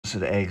So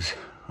the eggs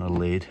are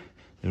laid,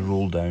 they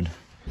roll down.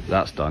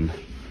 That's done.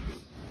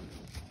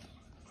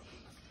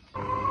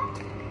 Got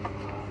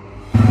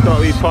a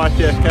wee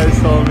party of cows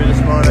following me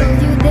this morning.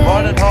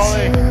 Morning,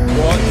 Holly.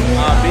 What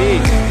a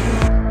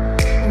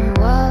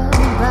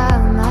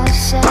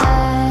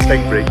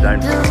big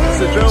breakdown. It's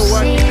the drill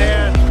working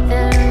there.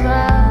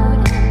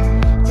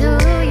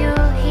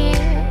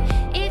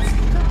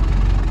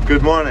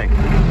 Good morning.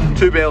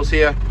 2 bales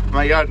here.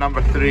 My yard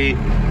number 3.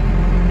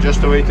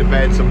 Just away to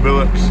bed some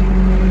bullocks.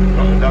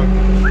 Got the dog.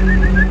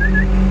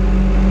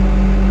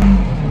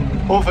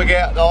 Don't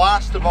forget the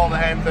last of all the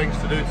hen things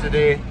to do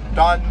today.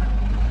 Done.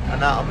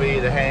 And that'll be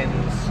the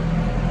hens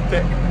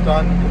tick,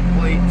 done,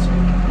 complete.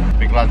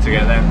 Be glad to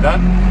get them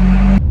done.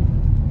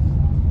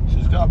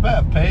 She's got a bit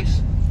of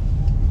pace.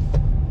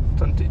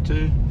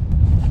 22.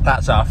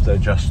 That's after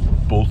just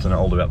bolting it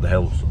all the way up the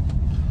hill. So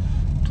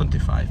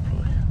 25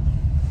 probably.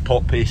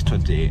 Top pace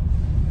 28. I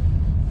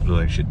don't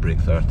think she'd break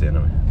 30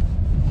 anyway.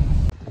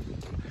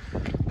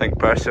 I think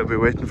Percy will be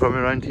waiting for me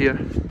around here.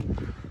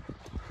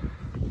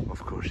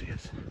 Of course he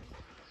is.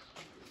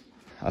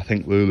 I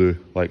think Lulu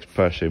likes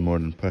Percy more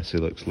than Percy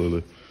likes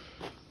Lulu.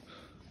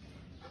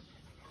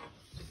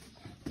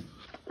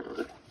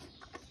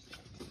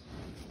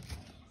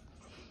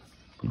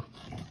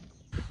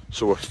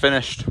 So we're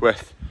finished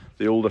with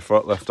the older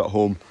forklift at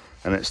home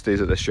and it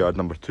stays at this yard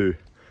number 2.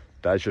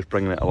 Dad's just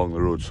bringing it along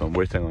the road, so I'm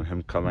waiting on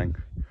him coming.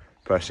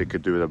 Percy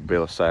could do with a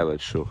bale of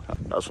silage, so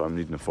that's why I'm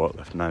needing a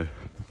forklift now.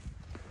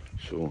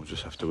 So we'll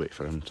just have to wait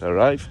for him to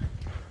arrive.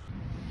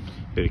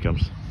 Here he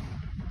comes.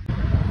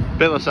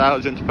 Bale of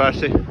silage into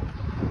Percy.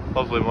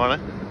 Lovely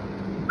morning.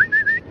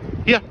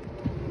 Here!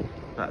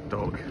 That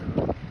dog.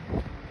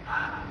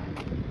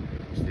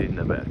 He's needing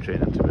a bit of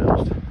training, to be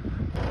honest.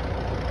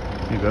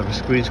 New bit of a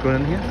squeeze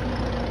going in here.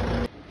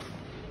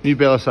 New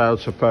bale of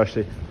silage for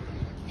Percy.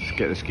 Just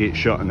get this gate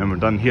shut and then we're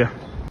done here.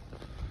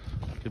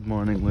 Good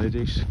morning,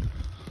 ladies.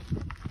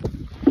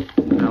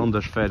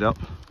 Ellender's fed up.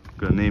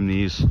 Gonna name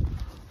these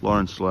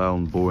Lawrence, Lyle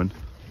and Bowen.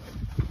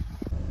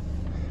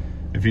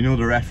 If you know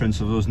the reference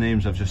of those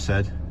names I've just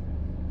said,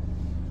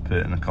 put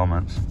it in the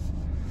comments.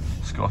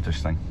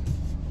 Scottish thing.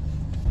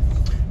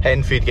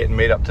 Hen feed getting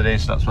made up today,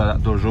 so that's why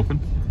that door's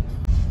open.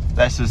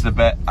 This is the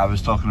bit I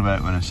was talking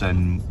about when I said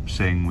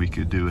saying we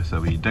could do with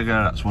a wee digger.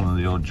 That's one of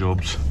the odd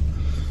jobs.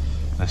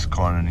 This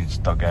corner needs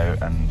dug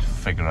out and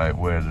figure out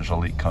where there's a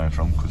leak coming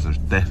from, because there's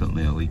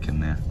definitely a leak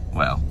in there.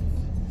 Well,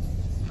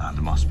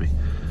 there must be.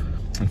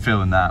 And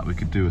failing that, we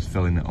could do with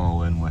filling it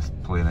all in with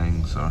plain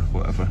eggs or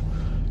whatever,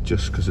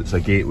 just because it's a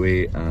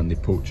gateway and they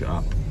poach it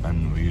up,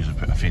 and we usually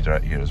put a feeder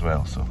out here as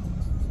well. So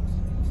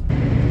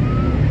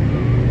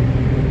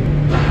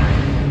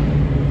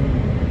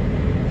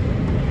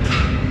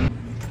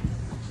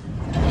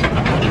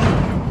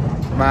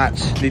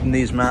mats, needing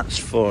these mats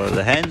for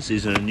the hens.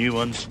 These are the new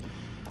ones.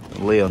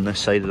 Lay on this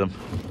side of them.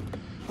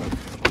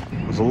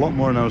 There's a lot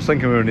more than I was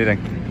thinking we were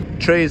needing.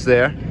 Trays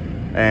there.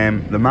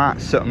 The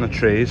mats sit on the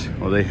trays,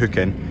 or they hook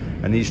in,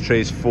 and these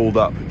trays fold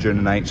up during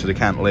the night so they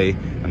can't lay,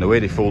 and the way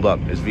they fold up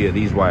is via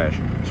these wires.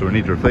 So we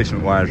need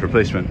replacement wires,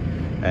 replacement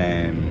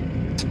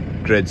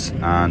grids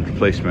and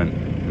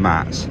replacement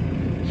mats.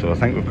 So I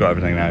think we've got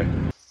everything now.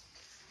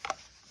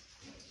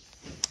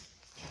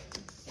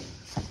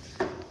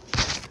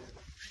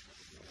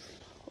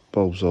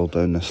 Bulbs all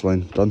down this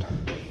line, done.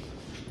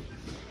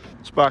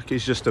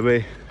 Sparky's just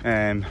away.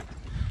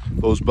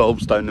 Those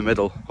bulbs down the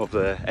middle of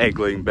the egg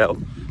laying belt,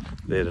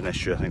 they had an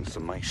issue. I think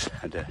some mice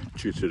had to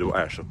chew through the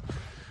wire, so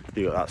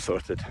he got that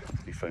sorted.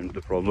 He found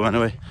the problem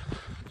anyway.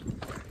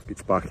 Beat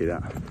Sparky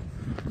that.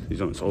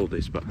 He's on his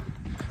holidays, but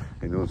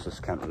he knows this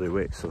can't really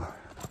wait, so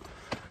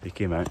he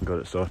came out and got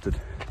it sorted.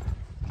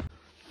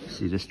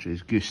 See, this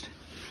tray's goosed.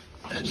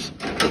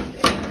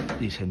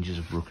 These hinges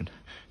are broken.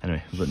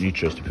 Anyway, we've got new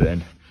trays to put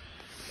in.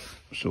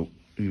 So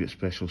we get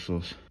special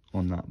sauce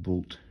on that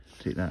bolt.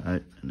 Take that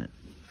out and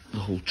the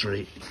whole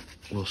tray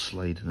will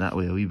slide that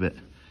way a wee bit,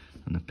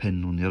 and the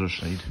pin on the other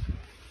side,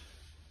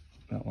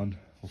 that one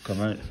will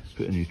come out.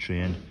 Put a new tray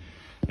in.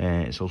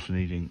 It's also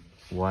needing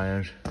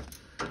wires,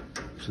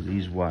 so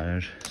these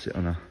wires sit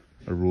on a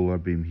roller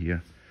beam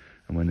here,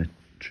 and when the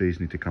trays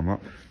need to come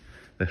up,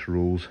 this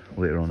rolls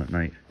later on at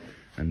night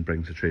and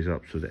brings the trays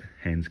up so that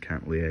hens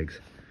can't lay eggs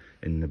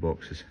in the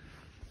boxes.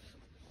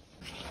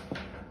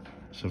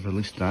 So I've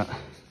released that.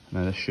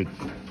 Now this should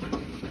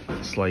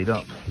slide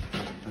up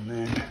and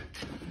then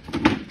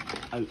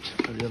out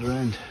at the other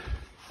end.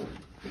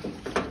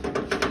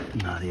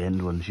 Nah, the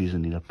end ones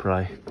usually need a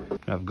pry.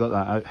 I've got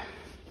that out.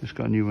 Just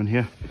got a new one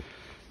here.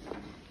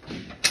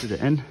 Put it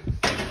in.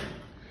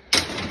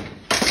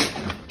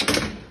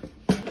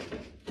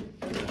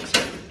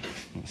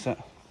 That's it.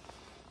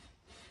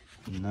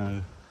 And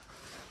now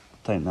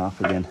tighten that up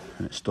again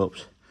and it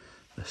stops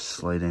this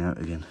sliding out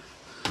again.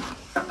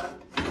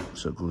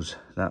 So it goes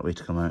that way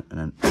to come out and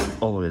then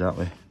all the way that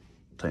way.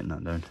 Tighten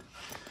that down.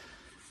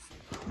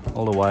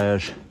 All the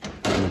wires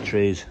and the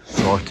trays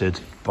sorted,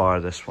 bar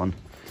this one,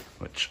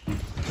 which I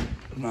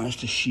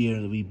managed to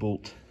shear the wee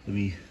bolt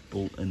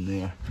in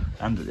there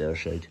and at the other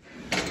side.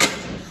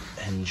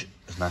 hinge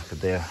is knackered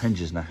there,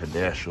 hinge is knackered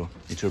there, so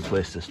I need to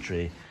replace this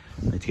tray.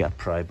 I need to get a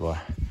pry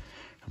bar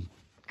and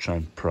try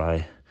and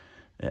pry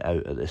it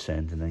out at this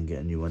end and then get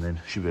a new one in.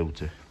 Should be able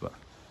to, but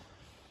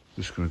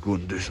I'm just going to go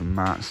and do some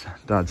mats.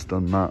 Dad's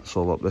done mats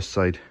all up this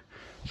side,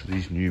 so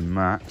these new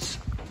mats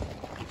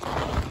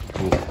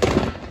go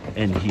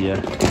in here,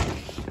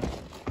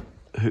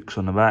 hooks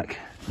on the back,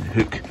 the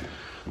hook,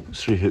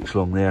 there's 3 hooks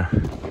along there,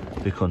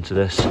 hook onto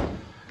this,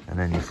 and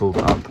then you fold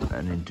it up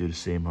and then do the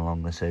same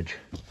along this edge.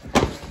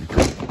 You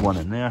put one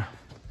in there,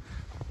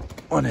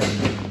 one in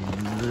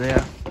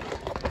there,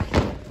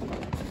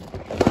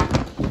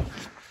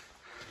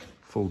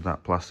 fold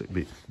that plastic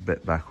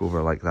bit back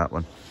over like that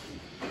one,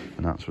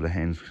 and that's where the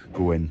hens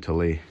go in to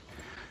lay.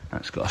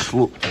 And it's got a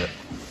slope to it,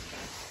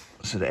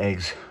 so the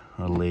eggs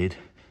are laid,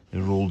 they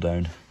roll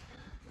down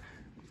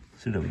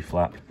through the wee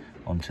flap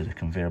onto the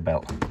conveyor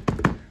belt,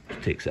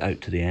 which takes it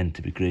out to the end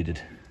to be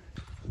graded.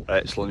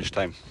 Right, it's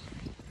lunchtime.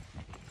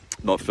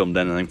 Not filmed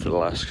anything for the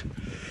last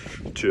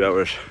 2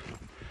 hours.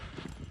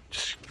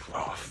 Just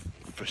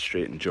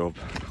frustrating job.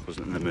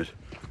 Wasn't in the mood.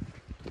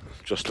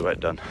 Just about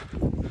done.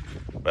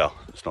 Well,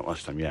 it's not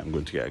lunchtime yet. I'm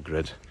going to get a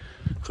grid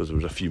because there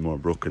was a few more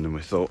broken than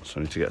we thought, so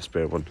I need to get a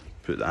spare one,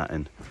 put that in,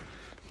 and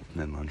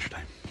then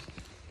lunchtime.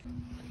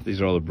 These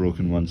are all the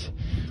broken ones.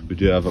 We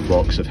do have a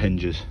box of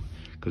hinges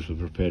because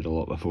we've repaired a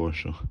lot before,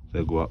 so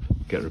they'll go up,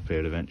 get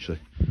repaired eventually.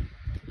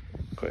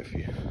 Quite a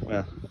few.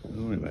 Well, there's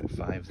only about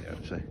 5 there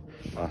actually.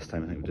 Last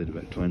time I think we did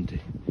about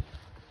 20.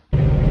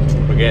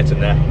 We're getting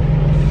there.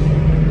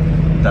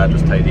 Dad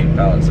was tidying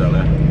pallets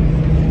earlier.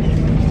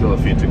 Still a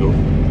few to go.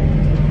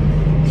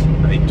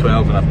 I need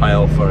 12 in a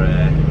pile for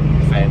a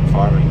Fen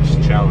Farming's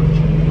challenge.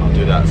 I'll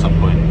do that at some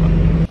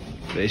point.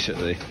 But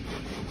basically,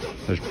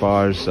 there's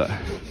bars that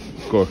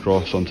go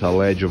across onto a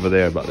ledge over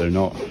there, but they're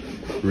not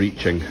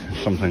reaching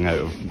something out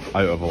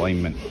of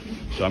alignment.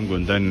 So I'm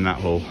going down in that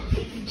hole,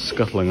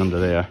 scuttling under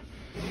there,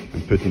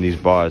 and putting these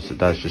bars that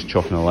Dad's just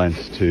chopping a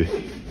length to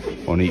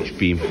on each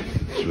beam,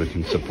 so we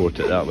can support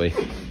it that way.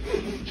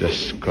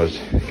 Just because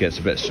it gets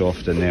a bit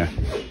soft in there,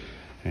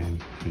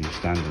 and when you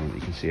stand on it,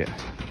 you can see it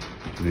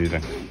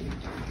moving.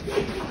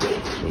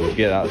 So we'll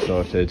get that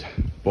sorted.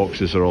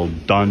 Boxes are all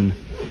done.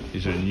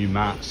 These are new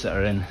mats that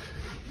are in.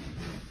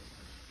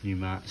 New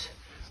mats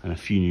and a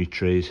few new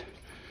trays.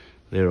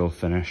 They're all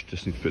finished.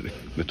 Just need to put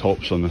the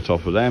tops on the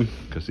top of them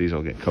because these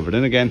all get covered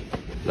in again.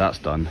 That's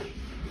done.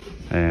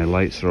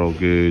 Lights are all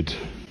good.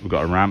 We've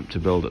got a ramp to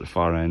build at the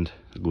far end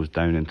that goes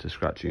down into the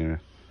scratching area.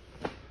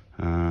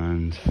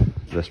 And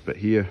this bit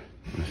here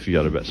and a few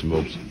other bits and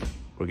bobs.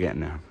 We're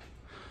getting there.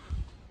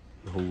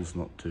 The hole's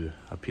not too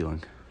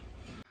appealing.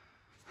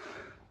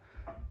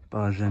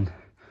 Bars in,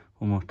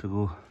 one more to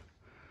go.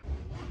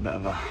 Bit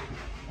of a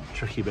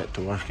tricky bit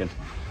to work in,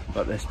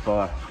 but this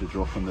bar to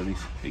drop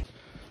underneath.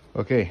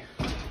 Okay,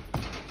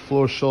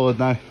 floor's solid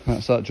now.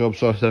 That's that job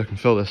sorted. I can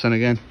fill this in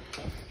again.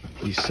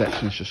 These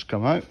sections just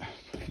come out,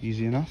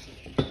 easy enough.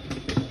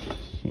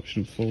 Watch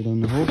them fall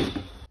down the hole.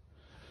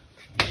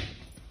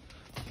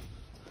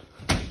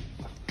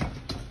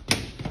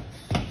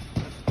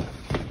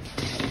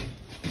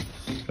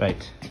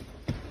 Right,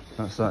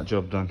 that's that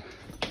job done.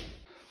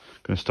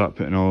 Gonna start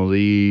putting all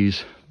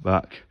these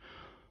back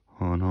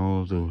on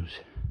all those.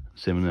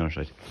 Same on the other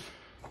side.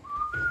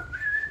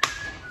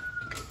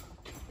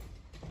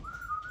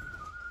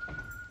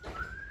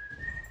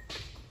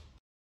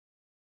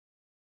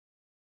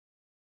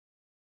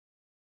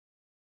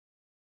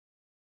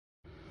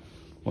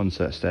 One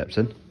set of steps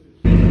in.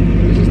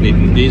 This is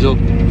needing diesel.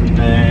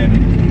 I'm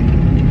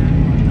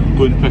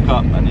going to pick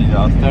up, I need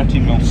a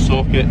 13mm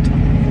socket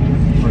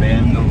for the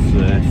end of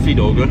the feed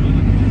auger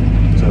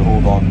to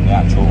hold on the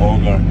actual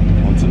auger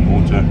onto the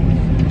motor.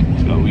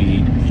 It's got a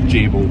wee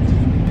J-bolt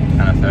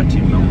and a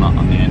 13mm nut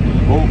on the end of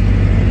the bolt.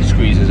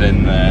 Squeezes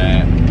in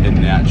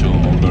the actual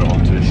auger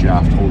onto the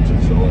shaft, holds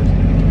it solid.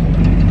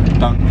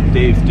 Dunk,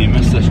 Dave, do you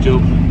miss this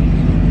job?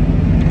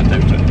 I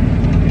doubt it.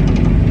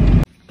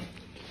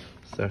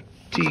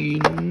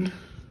 13.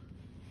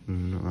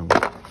 Not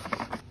that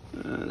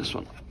one. This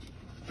one.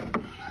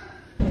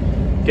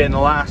 Getting the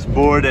last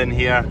board in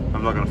here.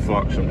 I'm not going to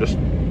flux, I'm just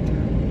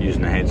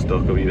using the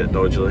headstock a wee bit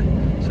dodgily,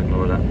 so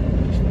ignore that.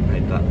 Just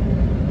hide that.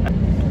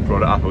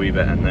 Brought it up a wee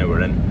bit and now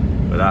we're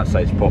in, but that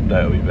side's popped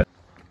out a wee bit.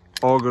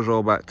 Auger's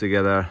all back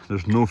together.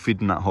 There's no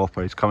feed in that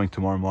hopper. He's coming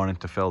tomorrow morning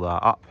to fill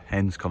that up.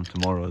 Hens come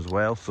tomorrow as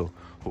well, so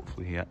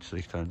hopefully he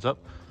actually turns up.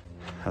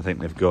 I think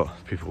they've got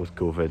people with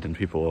COVID and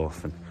people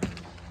off, and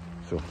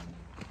so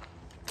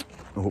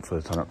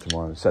hopefully they'll turn up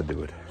tomorrow. They said they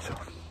would, so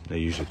they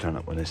usually turn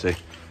up when they say.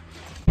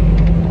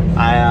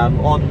 I am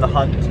on the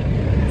hunt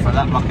for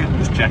that bucket,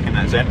 just checking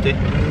that it's empty,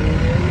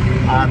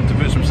 and to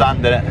put some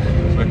sand in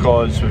it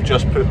because we've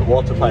just put the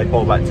water pipe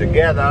all back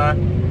together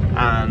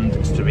and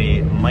it's to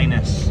be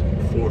 -4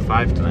 or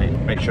 5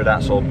 tonight. Make sure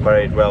that's all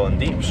buried well and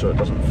deep so it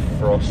doesn't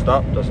frost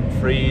up, doesn't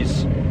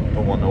freeze.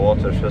 Don't want the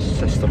water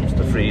systems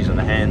to freeze in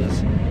the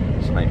hens.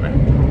 It's a nightmare.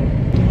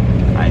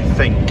 I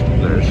think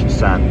there's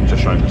sand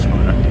just around this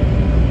corner,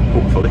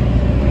 hopefully.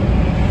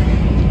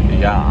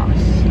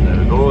 Yes, there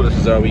we go, this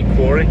is our wee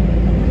quarry.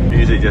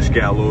 Usually just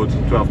get a load,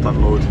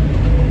 12-ton load.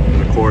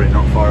 There's a quarry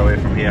not far away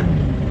from here.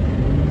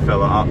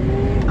 Fill it up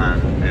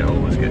and it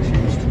always gets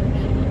used.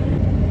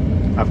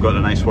 I've got a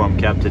nice warm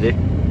cab today.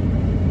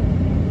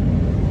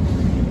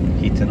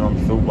 Heating on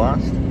full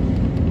blast.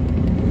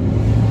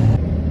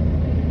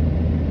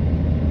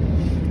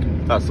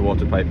 That's the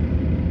water pipe,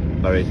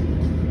 buried.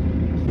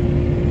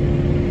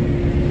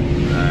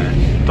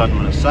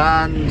 Done with the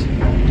sand.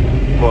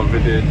 What we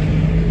do?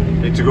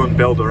 Need to go and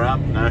build a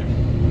ramp now.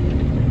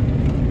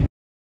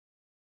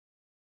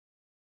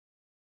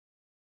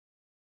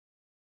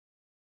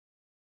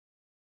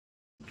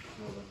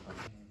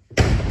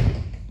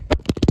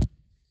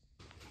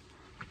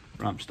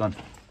 Ramp's done.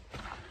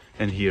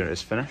 In here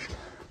is finished.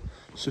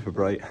 Super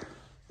bright.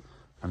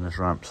 And this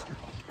ramp's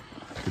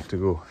good to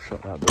go.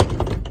 Shut that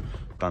door.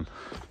 Done.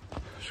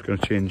 Just going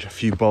to change a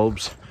few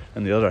bulbs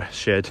in the other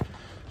shed.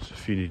 So a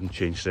few needing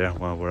change there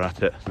while we're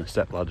at it. And the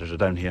step ladders are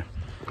down here.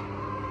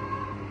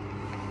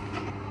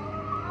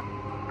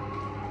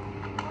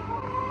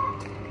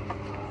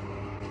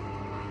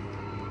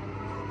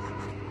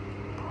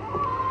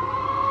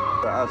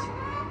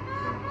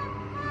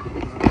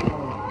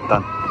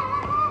 Done.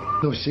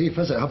 No safe,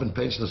 is it, having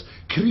pensioners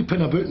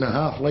creeping about in the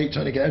half light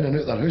trying to get in and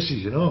out their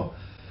houses, you know.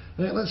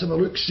 Right, let's have a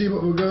look, see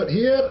what we've got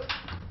here.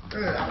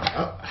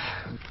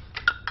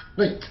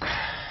 Right.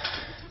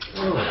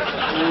 Oh,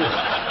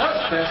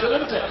 that's better,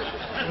 isn't it?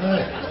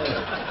 Right.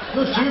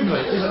 Not too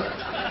bright, is it?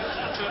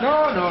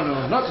 No,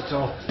 not at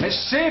all.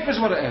 It's safe is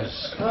what it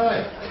is.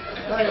 Right.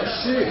 Right,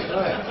 it's safe,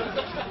 right.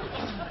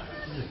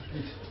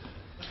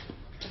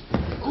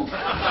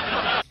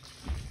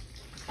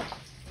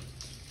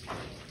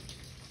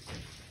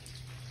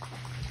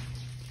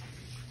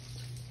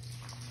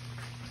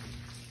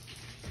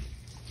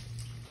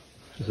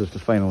 This is the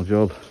final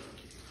job.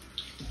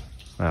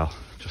 Well,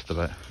 just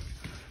about.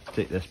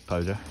 Take this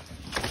powder,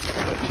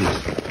 which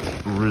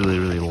is really,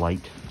 really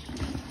light,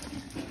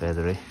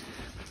 feathery,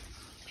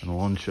 and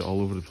launch it all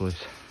over the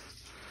place.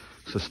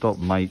 So stop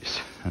mites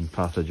and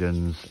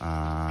pathogens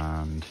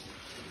and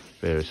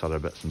various other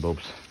bits and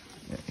bobs.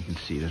 You can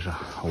see there's a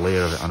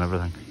layer of it on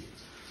everything.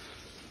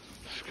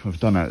 We've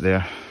done out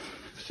there.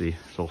 See,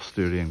 it's all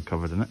sturdy and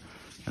covered in it.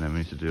 And then we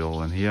need to do it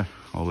all in here,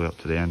 all the way up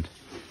to the end.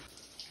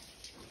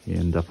 You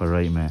end up a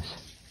right mess.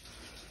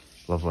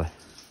 Lovely.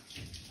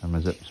 And my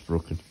zip's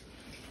broken.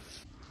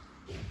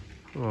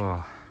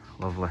 Oh,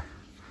 lovely.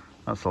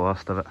 That's the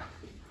last of it.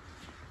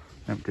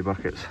 Empty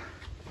buckets.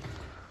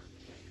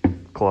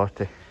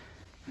 Clarty.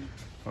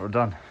 We're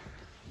done.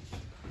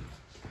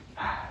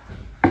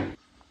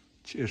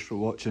 Cheers for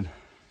watching.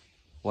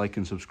 Like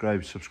and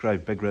subscribe.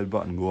 Subscribe, big red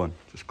button, go on.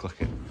 Just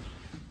click it.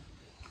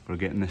 We're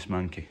getting this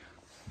manky.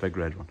 Big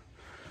red one.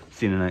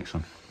 See you in the next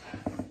one.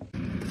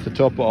 To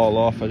top it all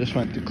off, I just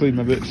went to clean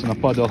my boots in a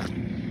puddle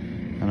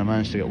and I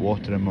managed to get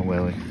water in my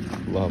welly.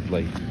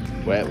 Lovely.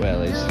 Wet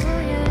wellies.